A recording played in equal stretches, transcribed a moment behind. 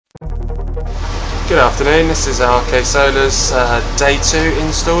Good afternoon, this is RK Solar's day 2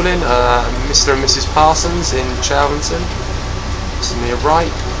 installing Mr and Mrs Parsons in Chalvington. Just on the right,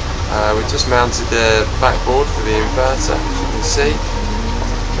 we've just mounted the backboard for the inverter, as you can see.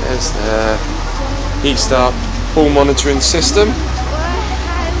 There's the heat start ball monitoring system,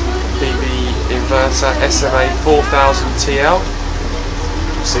 PV Inverter SMA 4000 TL.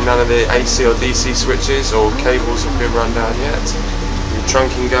 See, none of the AC or DC switches or cables have been run down yet. The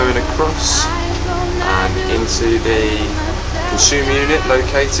trunking going across and into the consumer unit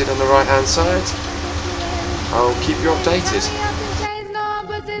located on the right hand side. I'll keep you updated.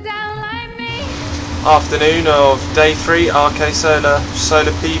 Afternoon of day 3 RK Solar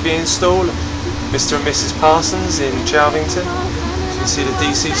PV install, Mr and Mrs Parsons in Chalvington. You can see the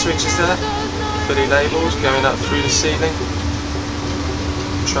DC switches there, fully labelled, going up through the ceiling,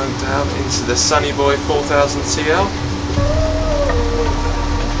 trunk down into the Sunny Boy 4000 TL,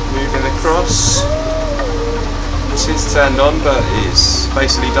 moving across. This is turned on, but it's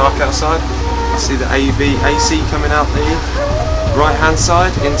basically dark outside. You see the AC coming out the right hand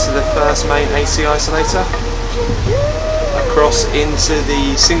side into the first main AC isolator, across into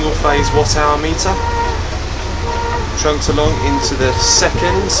the single phase watt hour meter, trunked along into the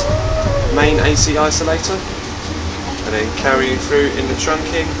second main AC isolator, and then carrying through in the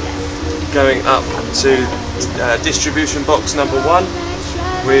trunking, going up to distribution box number 1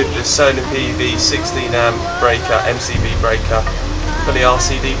 with the Solar PV 16 amp breaker, MCB breaker, fully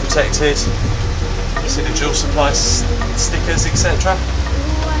RCD protected. You see the dual supply stickers, etc.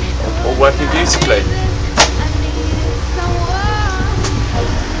 All working beautifully.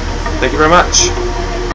 Thank you very much.